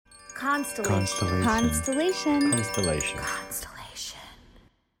Constellation. Constellation. Constellation. Constellation.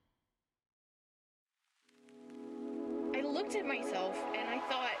 I looked at myself and I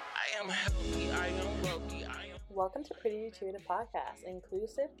thought, I am healthy, I am wealthy, Welcome to Pretty Intuitive Podcast, an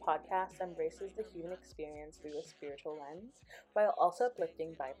inclusive podcast that embraces the human experience through a spiritual lens, while also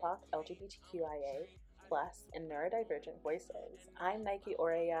uplifting BIPOC, LGBTQIA+, and neurodivergent voices. I'm Nike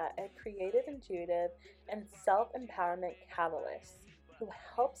Oreya, a creative, intuitive, and self-empowerment catalyst who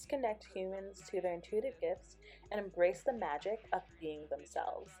helps connect humans to their intuitive gifts and embrace the magic of being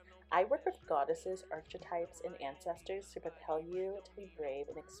themselves. I work with goddesses, archetypes, and ancestors to propel you to be brave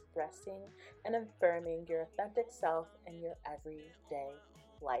in expressing and affirming your authentic self in your everyday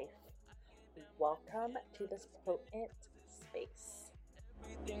life. Welcome to this potent space.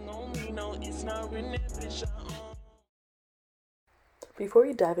 Before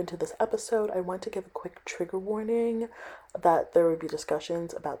we dive into this episode, I want to give a quick trigger warning that there will be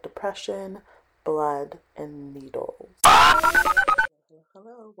discussions about depression, blood, and needles.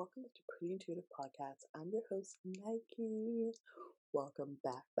 Hello, welcome to Pretty Intuitive Podcast. I'm your host, Nike. Welcome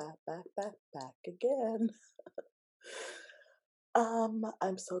back again.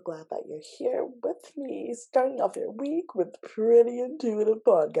 I'm so glad that you're here with me, starting off your week with Pretty Intuitive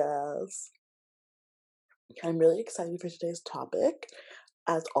Podcast. I'm really excited for today's topic,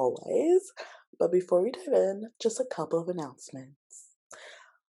 as always. But before we dive in, just a couple of announcements.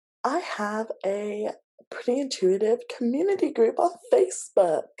 I have a Pretty Intuitive community group on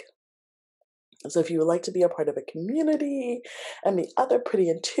Facebook. So if you would like to be a part of a community and meet other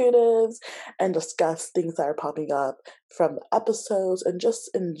pretty intuitives and discuss things that are popping up from the episodes and just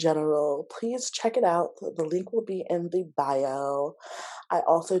in general, please check it out. The link will be in the bio. I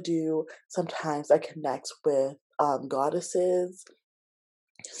also do, sometimes I connect with goddesses.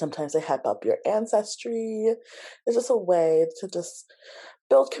 Sometimes I hype up your ancestry. It's just a way to just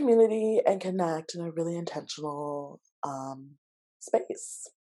build community and connect in a really intentional space.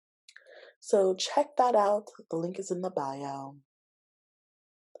 So check that out. The link is in the bio.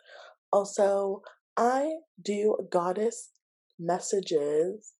 Also, I do goddess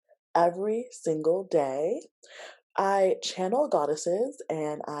messages every single day. I channel goddesses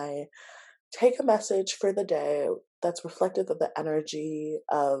and I take a message for the day that's reflective of the energy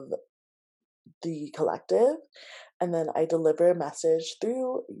of the collective. And then I deliver a message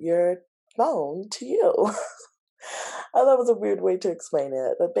through your phone to you. I thought it was a weird way to explain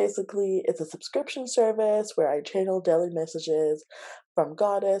it, but basically it's a subscription service where I channel daily messages from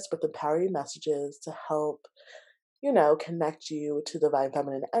Goddess with empowering messages to help, connect you to divine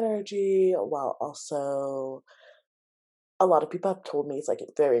feminine energy, while also a lot of people have told me it's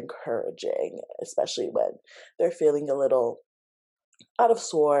very encouraging, especially when they're feeling a little out of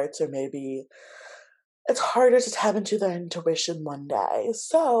sorts or maybe it's harder to tap into their intuition one day.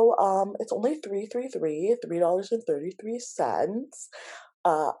 So it's only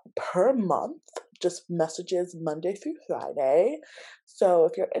 $3.33 per month, just messages Monday through Friday. So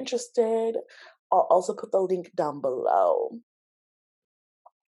if you're interested, I'll also put the link down below.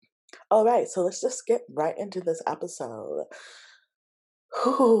 All right, so let's just get right into this episode.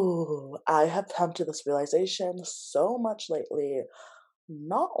 I have come to this realization so much lately,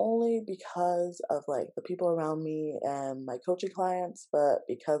 not only because of the people around me and my coaching clients, but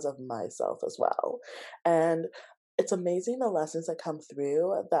because of myself as well. And it's amazing the lessons that come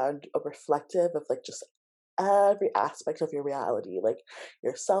through that are reflective of just every aspect of your reality,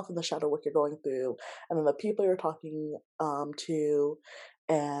 yourself and the shadow work you're going through, and then the people you're talking to,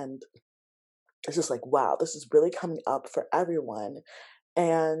 and it's just wow, this is really coming up for everyone.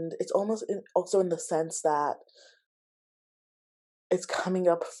 And it's almost also in the sense that it's coming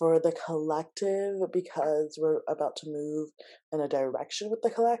up for the collective because we're about to move in a direction with the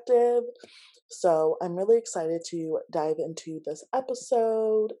collective. So I'm really excited to dive into this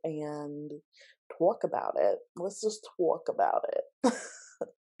episode and talk about it. Let's just talk about it.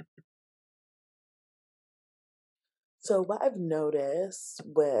 So what I've noticed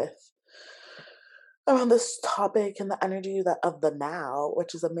around this topic and the energy of the now,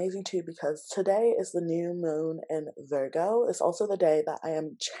 which is amazing too, because today is the new moon in Virgo. It's also the day that I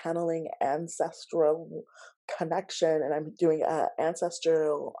am channeling ancestral connection, and I'm doing an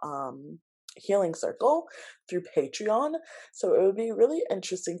ancestral healing circle through Patreon. So it would be really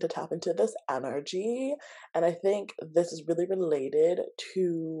interesting to tap into this energy, and I think this is really related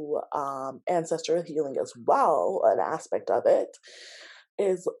to ancestral healing as well. An aspect of it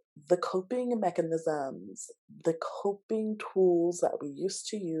is the coping mechanisms, the coping tools that we used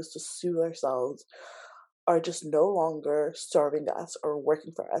to use to soothe ourselves are just no longer serving us or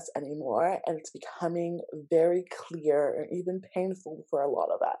working for us anymore. And it's becoming very clear and even painful for a lot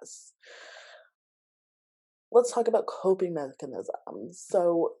of us. Let's talk about coping mechanisms.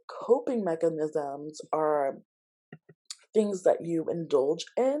 So, coping mechanisms are things that you indulge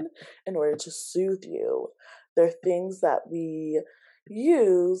in order to soothe you. They're things that we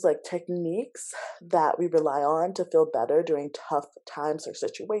use, like techniques that we rely on to feel better during tough times or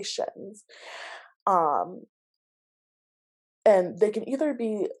situations. Um, and they can either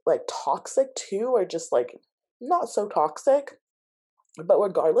be like toxic too, or just like not so toxic. But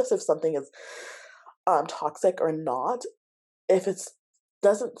regardless if something is toxic or not, if it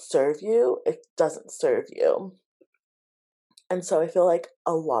doesn't serve you, it doesn't serve you. And so I feel like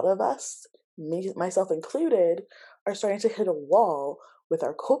a lot of us, me, myself included, are starting to hit a wall with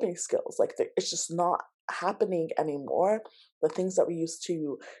our coping skills. Like it's just not happening anymore. The things that we used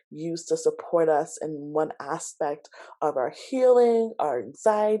to use to support us in one aspect of our healing, our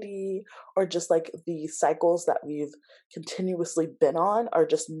anxiety, or just like the cycles that we've continuously been on are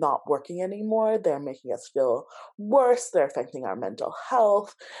just not working anymore. They're making us feel worse. They're affecting our mental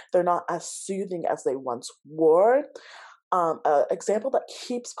health. They're not as soothing as they once were. An example that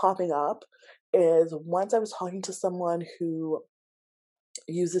keeps popping up is once I was talking to someone who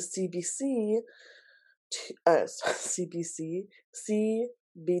uses CBC,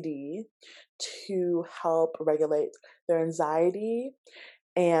 CBD to help regulate their anxiety.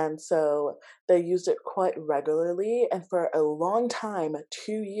 And so they used it quite regularly. And for a long time,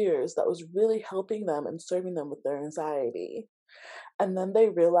 2 years, that was really helping them and serving them with their anxiety. And then they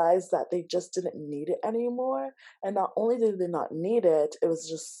realized that they just didn't need it anymore. And not only did they not need it, it was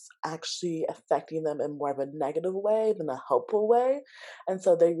just actually affecting them in more of a negative way than a helpful way. And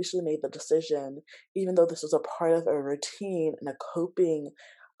so they recently made the decision, even though this was a part of a routine and a coping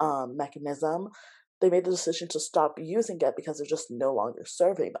mechanism, they made the decision to stop using it because it's just no longer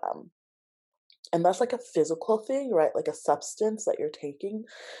serving them. And that's like a physical thing, right? Like a substance that you're taking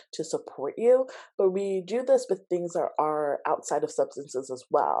to support you. But we do this with things that are outside of substances as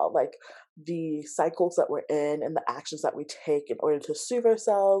well, like the cycles that we're in and the actions that we take in order to soothe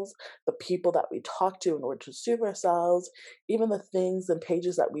ourselves, the people that we talk to in order to soothe ourselves, even the things and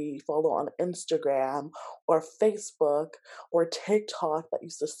pages that we follow on Instagram or Facebook or TikTok that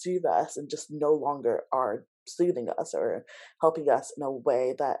used to soothe us and just no longer are soothing us or helping us in a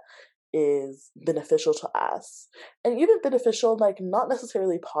way that is beneficial to us. And even beneficial, like not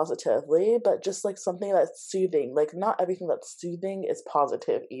necessarily positively, but just like something that's soothing. Like not everything that's soothing is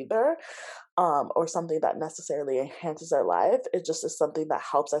positive either, or something that necessarily enhances our life. It just is something that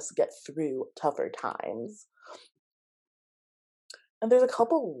helps us get through tougher times. And there's a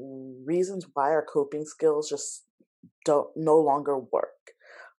couple reasons why our coping skills just don't no longer work.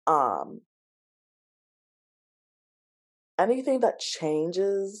 Anything that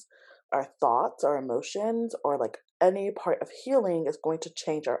changes our thoughts, our emotions, or like any part of healing is going to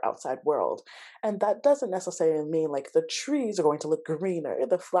change our outside world. And that doesn't necessarily mean like the trees are going to look greener,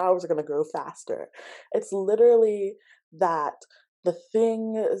 the flowers are going to grow faster. It's literally that the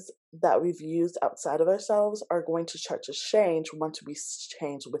things that we've used outside of ourselves are going to start to change once we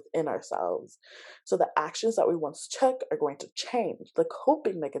change within ourselves. So the actions that we once took are going to change. The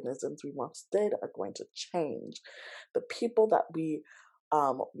coping mechanisms we once did are going to change. The people that we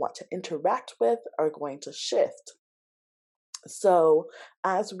want to interact with are going to shift. So,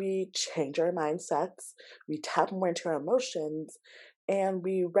 as we change our mindsets, we tap more into our emotions, and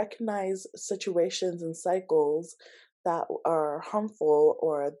we recognize situations and cycles that are harmful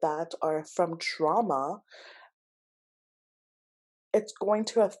or that are from trauma, it's going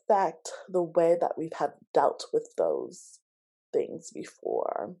to affect the way that we've had dealt with those things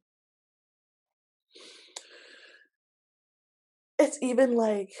before. It's even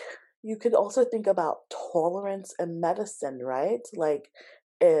like you could also think about tolerance and medicine, right? Like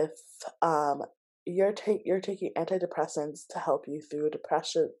if you're taking antidepressants to help you through a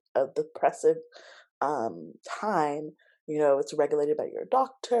depressive time, it's regulated by your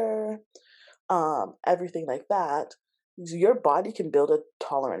doctor, everything like that. Your body can build a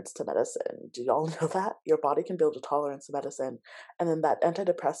tolerance to medicine. Do y'all know that? Your body can build a tolerance to medicine. And then that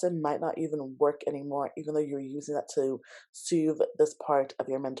antidepressant might not even work anymore, even though you're using that to soothe this part of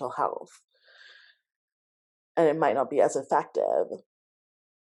your mental health. And it might not be as effective.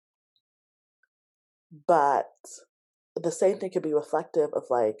 But the same thing could be reflective of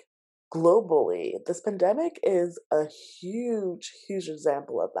like globally. This pandemic is a huge, huge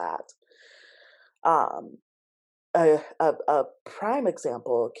example of that. A prime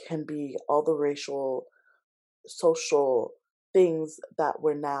example can be all the racial, social things that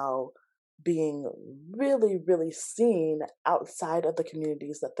we're now being really, really seen outside of the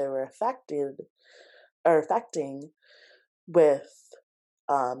communities that they were affecting with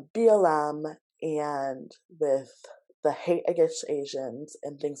BLM and with the hate against Asians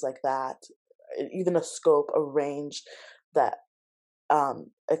and things like that, even a scope, a range that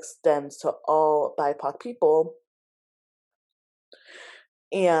extends to all BIPOC people.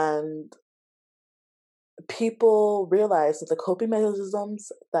 And people realized that the coping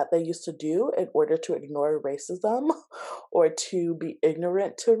mechanisms that they used to do in order to ignore racism or to be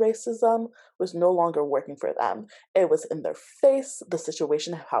ignorant to racism was no longer working for them. It was in their face. The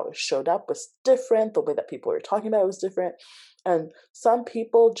situation, how it showed up was different. The way that people were talking about it was different. And some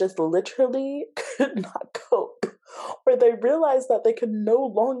people just literally could not cope, or they realized that they could no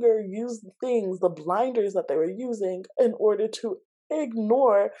longer use the blinders that they were using in order to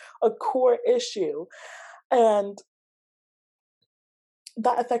ignore a core issue. And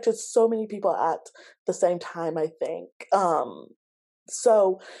that affected so many people at the same time, I think.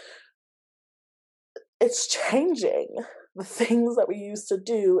 So it's changing the things that we used to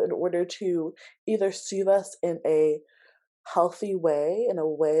do in order to either soothe us in a healthy way, in a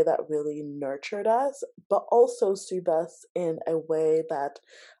way that really nurtured us, but also soothe us in a way that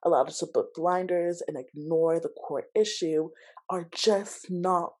allowed us to put blinders and ignore the core issue, are just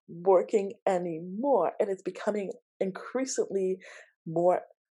not working anymore. And it's becoming increasingly more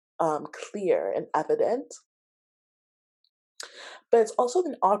clear and evident. But it's also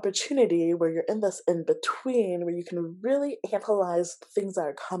an opportunity where you're in this in between, where you can really analyze the things that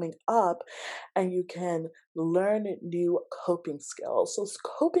are coming up and you can learn new coping skills. So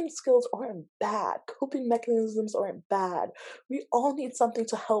coping skills aren't bad. Coping mechanisms aren't bad. We all need something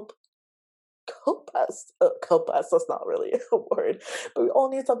to help cope us. Cope us, that's not really a word. But we all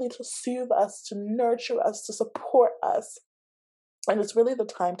need something to soothe us, to nurture us, to support us. And it's really the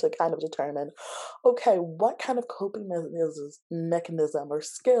time to kind of determine, okay, what kind of coping mechanism or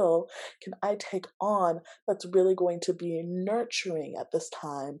skill can I take on that's really going to be nurturing at this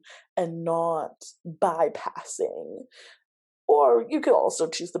time and not bypassing? Or you could also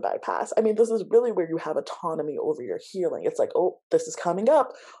choose to bypass. I mean, this is really where you have autonomy over your healing. It's like, oh, this is coming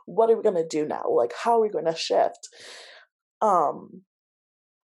up. What are we going to do now? Like, how are we going to shift? And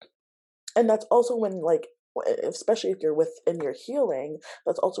that's also when, like, especially if you're within your healing,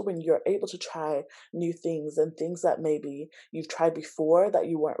 that's also when you're able to try new things, and things that maybe you've tried before that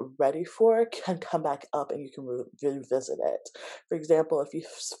you weren't ready for can come back up and you can revisit it. For example, if you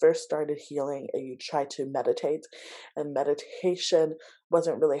first started healing and you tried to meditate and meditation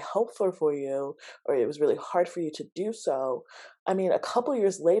wasn't really helpful for you, or it was really hard for you to do so, I mean, a couple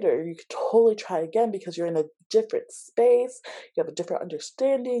years later, you could totally try again because you're in a different space, you have a different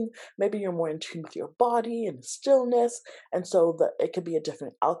understanding, maybe you're more in tune with your body and stillness, and so that it could be a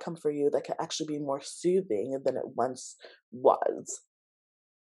different outcome for you that could actually be more soothing than it once was.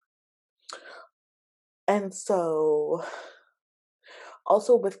 And so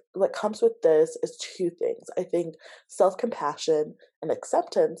also with what comes with this is two things. I think self-compassion and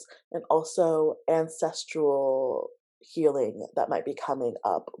acceptance, and also ancestral healing that might be coming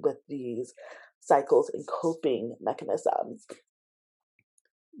up with these cycles and coping mechanisms.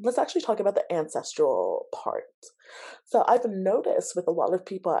 Let's actually talk about the ancestral part. So I've noticed with a lot of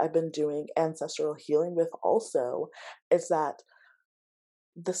people I've been doing ancestral healing with also, is that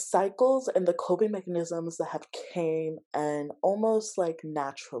the cycles and the coping mechanisms that have came and almost like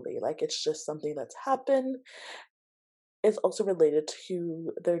naturally, like it's just something that's happened, is also related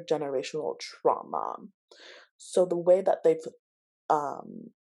to their generational trauma. So the way that they've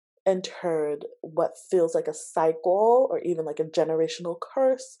um, entered what feels like a cycle or even like a generational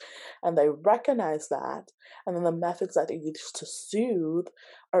curse, and they recognize that, and then the methods that they use to soothe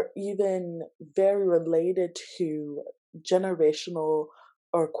are even very related to generational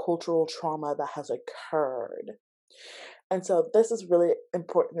or cultural trauma that has occurred. And so this is really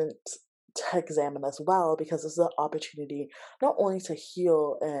important to examine as well, because this is an opportunity not only to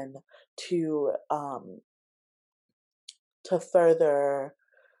heal and to further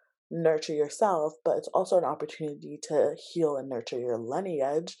nurture yourself, but it's also an opportunity to heal and nurture your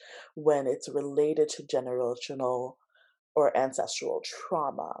lineage when it's related to generational or ancestral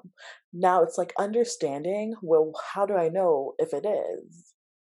trauma. Now it's like understanding, well, how do I know if it is?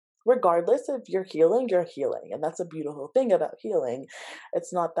 Regardless if you're healing, and that's a beautiful thing about healing.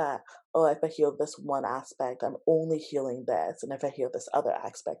 It's not that, oh, if I heal this one aspect, I'm only healing this, and if I heal this other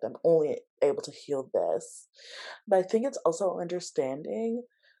aspect, I'm only able to heal this. But I think it's also understanding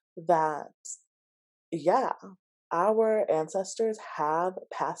that, yeah, our ancestors have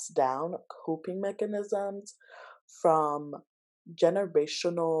passed down coping mechanisms from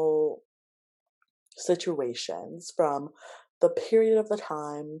generational situations from the period of the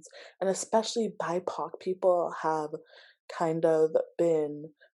times, and especially BIPOC people have kind of been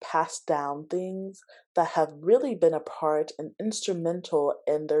passed down things that have really been a part and instrumental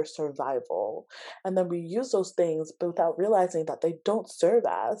in their survival. And then we use those things but without realizing that they don't serve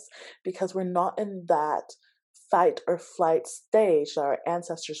us because we're not in that fight or flight stage that our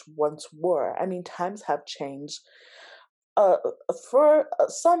ancestors once were. I mean, times have changed. Uh, for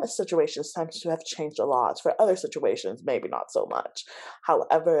some situations, times have changed a lot. For other situations, maybe not so much.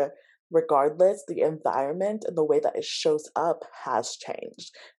 However, regardless, the environment and the way that it shows up has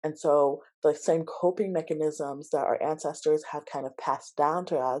changed. And so the same coping mechanisms that our ancestors have kind of passed down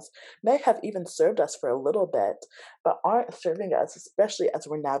to us may have even served us for a little bit, but aren't serving us, especially as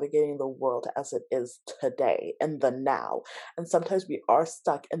we're navigating the world as it is today, in the now. And sometimes we are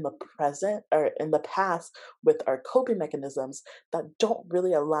stuck in the present or in the past with our coping mechanisms that don't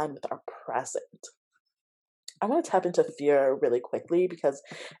really align with our present. I want to tap into fear really quickly because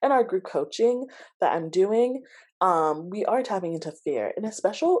in our group coaching that I'm doing, we are tapping into fear, and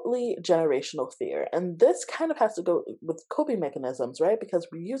especially generational fear. And this kind of has to go with coping mechanisms, right? Because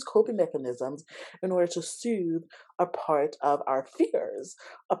we use coping mechanisms in order to soothe a part of our fears,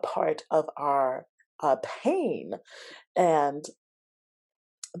 a part of our pain. And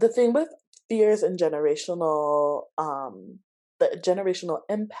the thing with fears and the generational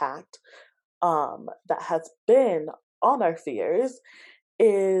impact that has been on our fears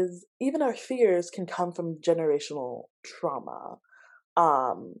is even our fears can come from generational trauma.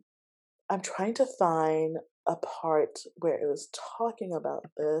 I'm trying to find a part where it was talking about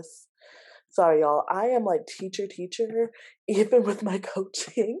this. Sorry, y'all. I am like teacher, even with my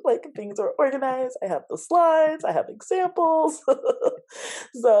coaching. Like things are organized. I have the slides. I have examples.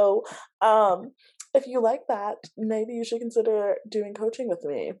 So, if you like that, maybe you should consider doing coaching with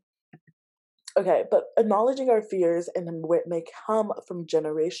me. Okay, but acknowledging our fears and what may come from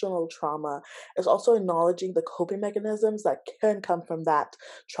generational trauma is also acknowledging the coping mechanisms that can come from that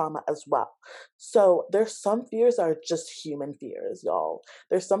trauma as well. So there's some fears that are just human fears, y'all.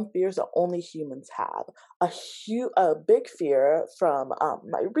 There's some fears that only humans have. A big fear from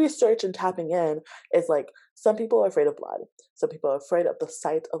my research and tapping in is like some people are afraid of blood. Some people are afraid of the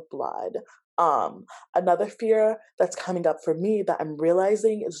sight of blood. Another fear that's coming up for me that I'm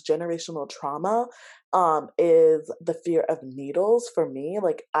realizing is generational trauma, is the fear of needles for me.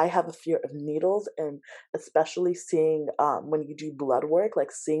 Like I have a fear of needles, and especially seeing, when you do blood work,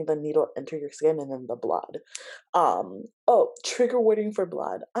 like seeing the needle enter your skin and then the blood. Trigger warning for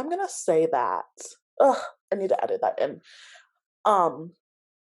blood. I'm going to say that. I need to edit that in.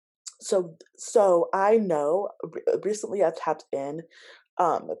 So I know recently I've tapped in,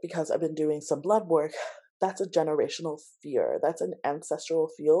 because I've been doing some blood work. That's a generational fear. That's an ancestral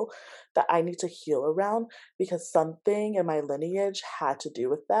fear that I need to heal around because something in my lineage had to do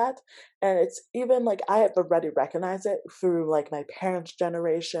with that. And it's even like I have already recognized it through like my parents'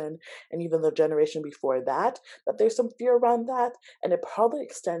 generation and even the generation before that there's some fear around that, and it probably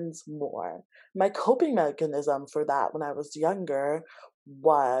extends more. My coping mechanism for that when I was younger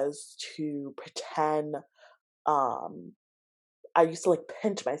was to pretend, I used to like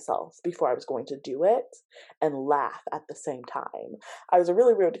pinch myself before I was going to do it and laugh at the same time. I was a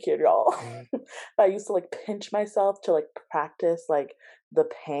really weird kid, y'all. I used to like pinch myself to like practice like the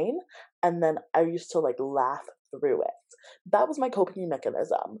pain, and then I used to like laugh through it. That was my coping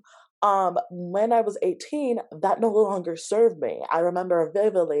mechanism. When I was 18, that no longer served me. I remember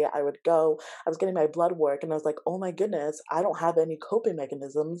vividly, I was getting my blood work, and I was like, oh my goodness, I don't have any coping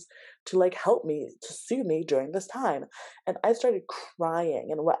mechanisms to like help me, to soothe me during this time. And I started crying,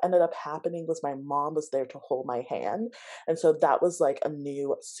 and what ended up happening was my mom was there to hold my hand. And so that was like a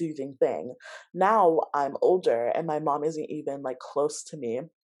new soothing thing. Now I'm older and my mom isn't even like close to me.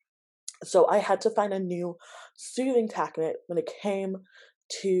 So I had to find a new soothing technique when it came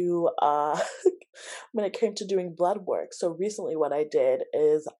to when it came to doing blood work. So recently what I did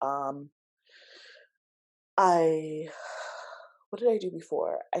is I what did I do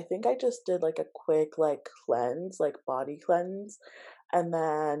before? I think I just did like a quick like cleanse, like body cleanse, and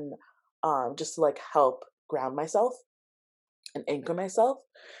then just to like help ground myself and anchor myself.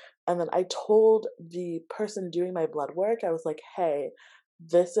 And then I told the person doing my blood work, I was like, hey,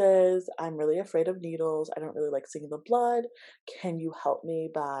 I'm really afraid of needles. I don't really like seeing the blood. Can you help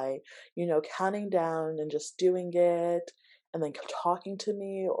me by, counting down and just doing it and then talking to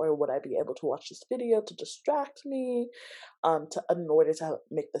me? Or would I be able to watch this video to distract me, in order to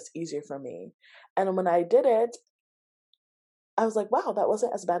make this easier for me? And when I did it, I was like, wow, that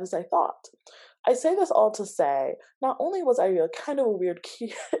wasn't as bad as I thought. I say this all to say, not only was I a kind of a weird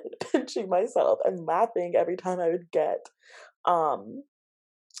kid pinching myself and laughing every time I would get um,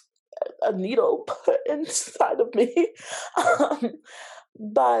 a needle put inside of me, um,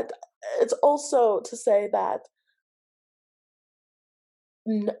 but it's also to say that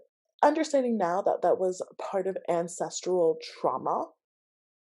understanding now that that was part of ancestral trauma,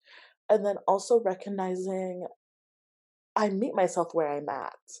 and then also recognizing I meet myself where I'm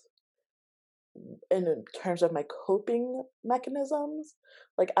at in terms of my coping mechanisms.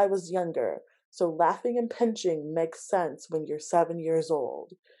 Like I was younger, so laughing and pinching makes sense when you're 7 years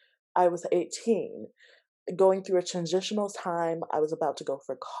old. I was 18, going through a transitional time. I was about to go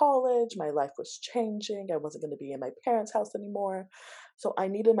for college. My life was changing. I wasn't going to be in my parents' house anymore. So I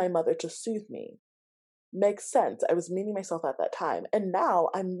needed my mother to soothe me. Makes sense. I was meeting myself at that time. And now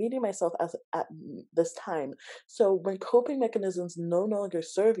I'm meeting myself at this time. So when coping mechanisms no longer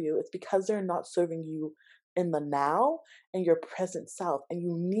serve you, it's because they're not serving you in the now and your present self. And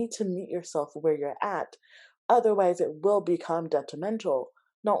you need to meet yourself where you're at. Otherwise, it will become detrimental,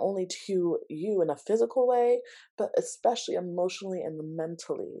 not only to you in a physical way, but especially emotionally and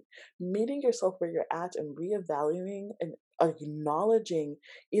mentally. Meeting yourself where you're at and reevaluating and acknowledging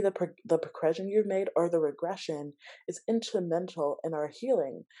either the progression you've made or the regression is instrumental in our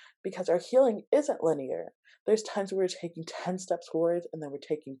healing, because our healing isn't linear. There's times where we're taking 10 steps forward and then we're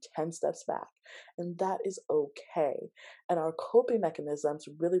taking 10 steps back, and that is okay. And our coping mechanisms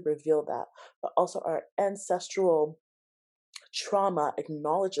really reveal that, but also our ancestral trauma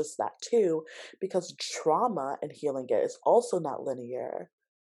acknowledges that too, because trauma and healing it is also not linear,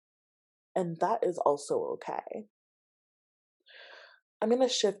 and that is also okay. I'm going to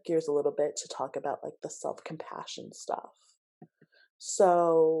shift gears a little bit to talk about like the self-compassion stuff.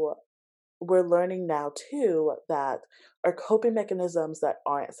 So we're learning now too that our coping mechanisms that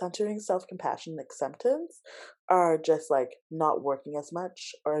aren't centering self-compassion and acceptance are just like not working as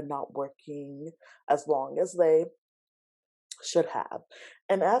much or not working as long as they should have.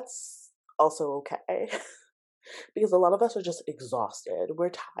 And that's also okay. Because a lot of us are just exhausted.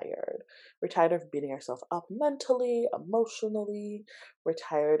 We're tired. We're tired of beating ourselves up mentally, emotionally. We're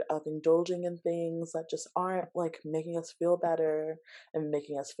tired of indulging in things that just aren't like making us feel better and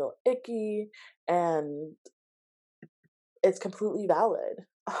making us feel icky. And it's completely valid,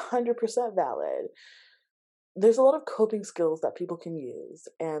 100% valid. There's a lot of coping skills that people can use,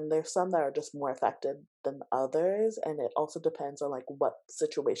 and there's some that are just more effective than others, and it also depends on like what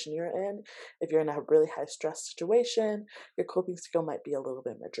situation you're in. If you're in a really high stress situation, your coping skill might be a little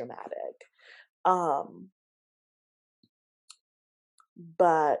bit more dramatic.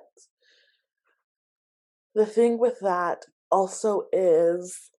 But the thing with that also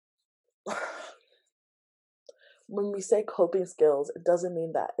is when we say coping skills, it doesn't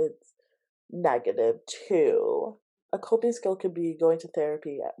mean that it's negative too. A coping skill could be going to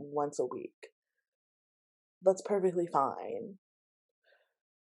therapy once a week. That's perfectly fine.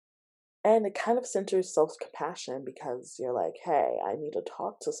 And it kind of centers self-compassion because you're like, hey, I need to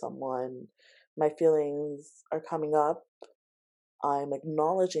talk to someone. My feelings are coming up. I'm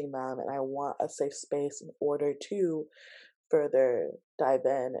acknowledging them, and I want a safe space in order to further dive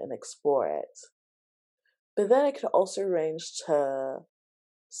in and explore it. But then it could also range to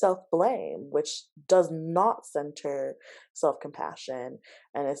self-blame, which does not center self-compassion,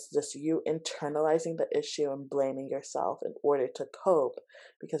 and it's just you internalizing the issue and blaming yourself in order to cope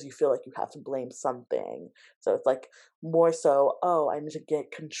because you feel like you have to blame something. So it's like more so, oh, I need to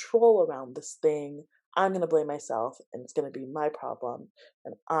get control around this thing. I'm going to blame myself and it's going to be my problem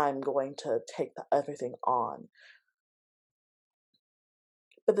and I'm going to take everything on.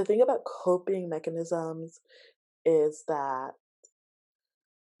 But the thing about coping mechanisms is that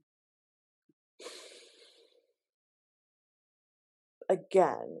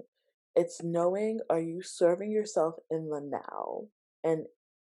again, it's knowing, are you serving yourself in the now? And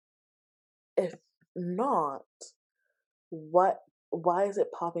if not, why is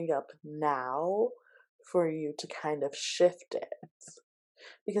it popping up now for you to kind of shift it?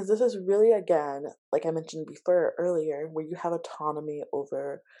 Because this is really, again, like I mentioned before earlier, where you have autonomy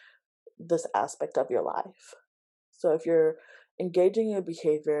over this aspect of your life. So if you're engaging in a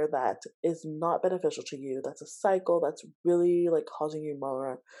behavior that is not beneficial to you, that's a cycle that's really like causing you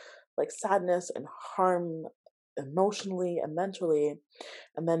more like sadness and harm emotionally and mentally,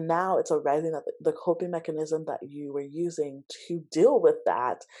 and then now it's arising that the coping mechanism that you were using to deal with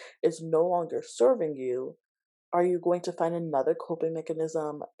that is no longer serving you, are you going to find another coping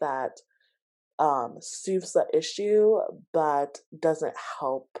mechanism that soothes the issue but doesn't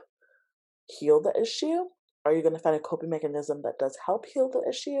help heal the issue? Are you going to find a coping mechanism that does help heal the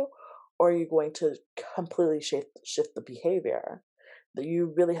issue? Or are you going to completely shift the behavior? That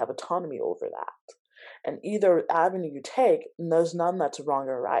you really have autonomy over that. And either avenue you take, there's none that's wrong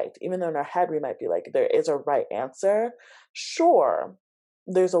or right. Even though in our head we might be like, there is a right answer. Sure,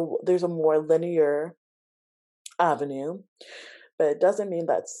 there's a more linear avenue, but it doesn't mean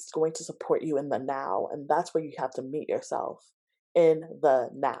that's going to support you in the now. And that's where you have to meet yourself, in the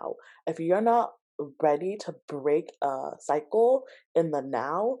now. If you're not ready to break a cycle in the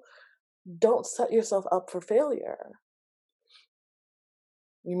now, don't set yourself up for failure.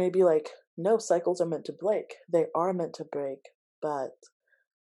 You may be like, no, cycles are meant to break. They are meant to break, but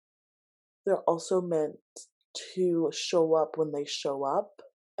they're also meant to show up when they show up.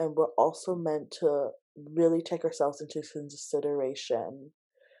 And we're also meant to really take ourselves into consideration.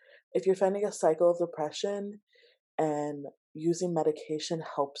 If you're finding a cycle of depression and using medication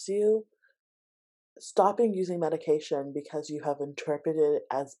helps you, stopping using medication because you have interpreted it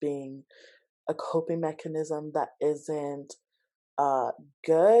as being a coping mechanism that isn't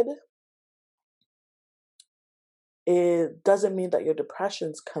good, it doesn't mean that your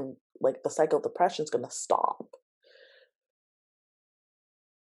depression's the cycle of depression is going to stop.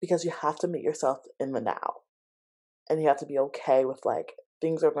 Because you have to meet yourself in the now. And you have to be okay with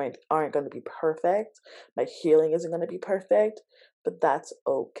things aren't going to be perfect. My healing isn't going to be perfect, but that's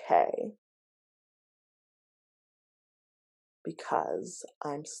okay. Because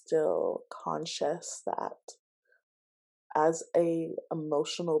I'm still conscious that as a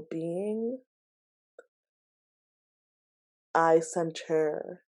emotional being, I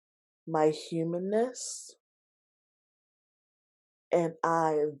center my humanness and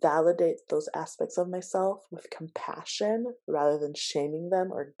I validate those aspects of myself with compassion rather than shaming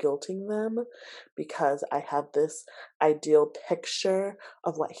them or guilting them, because I have this ideal picture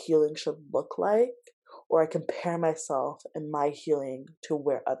of what healing should look like, or I compare myself and my healing to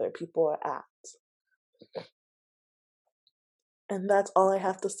where other people are at. And that's all I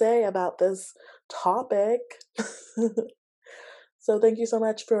have to say about this topic. So thank you so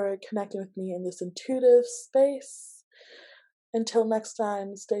much for connecting with me in this intuitive space. Until next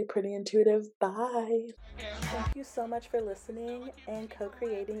time, stay pretty intuitive. Bye. Thank you so much for listening and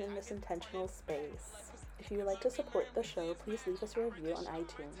co-creating in this intentional space. If you would like to support the show, please leave us a review on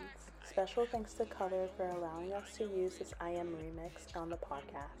iTunes. Special thanks to Color for allowing us to use this I Am remix on the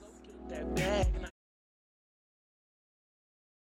podcast.